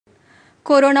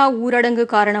Corona ஊரடங்கு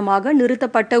காரணமாக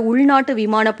நிறுத்தப்பட்ட உள்நாட்டு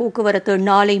விமான போக்குவரத்து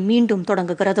நாளை மீண்டும்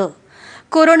தொடங்குகிறது.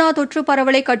 கொரோனா தொற்று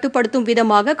பரவலை கட்டுப்படுத்தும்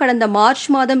விதமாக கடந்த மார்ச்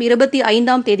மாதம்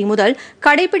 25ஆம் தேதி முதல்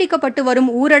கடைபிடிக்கப்பட்டு வரும்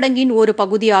ஊரடங்கின் ஒரு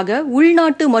பகுதியாக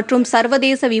உள்நாட்டு மற்றும்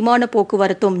சர்வதேச விமான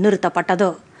போக்குவரத்தும் நிறுத்தப்பட்டது.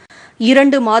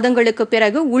 2 மாதங்களுக்கு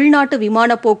பிறகு உள்நாட்டு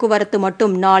விமான போக்குவரத்து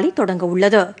மட்டும் நாளை தொடங்க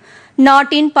உள்ளது.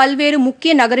 நாட்டின் பல்வேறு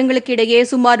முக்கிய நகரங்களுக்கு இடையே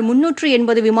சுமார்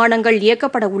 380 விமானங்கள்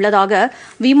இயக்கப்பட உள்ளதாக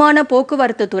விமான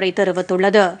போக்குவரத்து துறை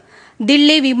தெரிவித்துள்ளது.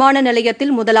 தில்லி விமான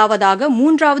நிலையத்தில் முதலாவதாக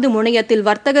 3வது முனையத்தில்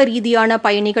வர்த்தக ரீதியான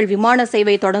பயணிகள் விமான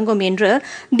சேவை தொடங்கும் என்று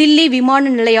தில்லி விமான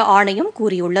நிலைய ஆணையம்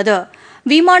கூறியுள்ளது.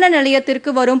 விமான நிலையத்திற்கு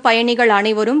வரும் பயணிகள்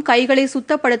அனைவரும் கைகளை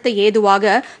சுத்தப்படுத்த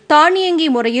ஏதுவாக தானியங்கி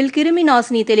முறையில் கிருமி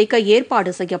நாசினி தெளிக்க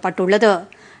ஏற்பாடு செய்யப்பட்டுள்ளது.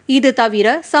 இது தவிர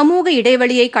சமூக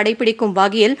இடைவெளியை கடைபிடிக்கும்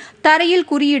வகையில் தரையில்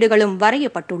குறியீடுகளும்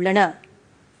வரையப்பட்டுள்ளன.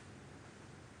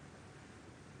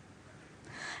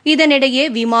 இதனிடையே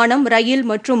விமானம், ரயில்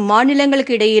மற்றும்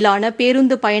மாநிலங்களுக்கு இடையிலான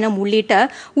பேருந்து பயணம் உள்ளிட்ட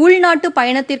உள்நாட்டு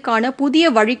பயணத்திற்கான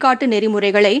புதிய வழிகாட்டு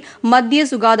நெறிமுறைகளை மத்திய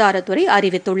சுகாதாரத்துறை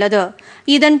அறிவித்துள்ளது.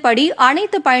 இதன்படி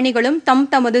அனைத்து பயணிகளும்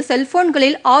தமது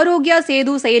செல்போன்களில் ஆரோக்கியா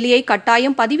சேது செயலியை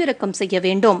கட்டாயம் பதிவிறக்கம் செய்ய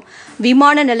வேண்டும்.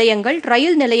 விமான நிலையங்கள்,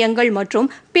 ரயில் நிலையங்கள் மற்றும்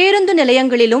பேருந்து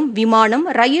நிலையங்களிலும் விமானம்,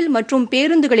 ரயில் மற்றும்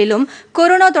பேருந்துகளிலும்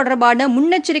கொரோனா தொடர்பான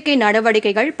முன்னெச்சரிக்கை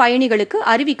நடவடிக்கைகள் பயணிகளுக்கு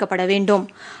அறிவிக்கப்பட வேண்டும்.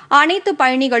 அனைத்து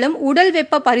பயணிகளும் உடல்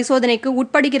வெப்ப பரிசோதனைக்கு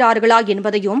உட்படுகிறார்களா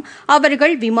என்பதையும்,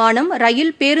 அவர்கள் விமானம்,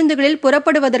 ரயில், பேருந்துகளில்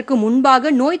புறப்படுவதற்கு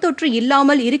முன்பாக நோய் தொற்று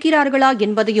இல்லாமல் இருக்கிறார்களா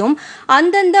என்பதையும்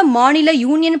அந்தந்த மாநில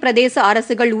யூனியன் பிரதேச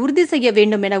அரசுகள் உறுதி செய்ய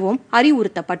வேண்டும் எனவும்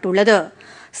அறிவுறுத்தப்பட்டுள்ளது.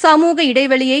 சமூக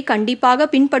இடைவெளியை கண்டிப்பாக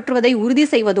பின்பற்றுவதை உறுதி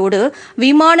செய்வதோடு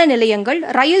விமான நிலையங்கள்,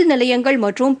 ரயில் நிலையங்கள்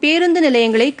மற்றும் பேருந்து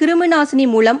நிலையங்களை கிருமிநாசினி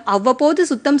மூலம் அவ்வப்போது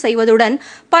சுத்தம் செய்வதுடன்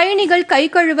பயணிகள் கை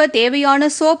கழுவ தேவையான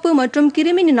சோப்பு மற்றும்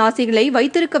கிருமி நாசினிகளை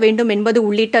வைத்திருக்க வேண்டும் என்பது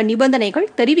உள்ளிட்ட நிபந்தனைகள்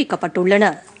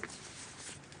தெரிவிக்கப்பட்டுள்ளன.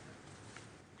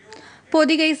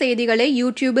 பொதிகை செய்திகளை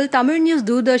யூடியூபில் தமிழ் நியூஸ்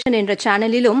தூர்தர்ஷன் என்ற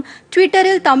சேனலிலும்,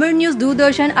 ட்விட்டரில் Tamil news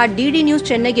Doordarshan @DD News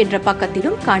Chennai என்ற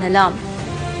பக்கத்திலும் காணலாம்.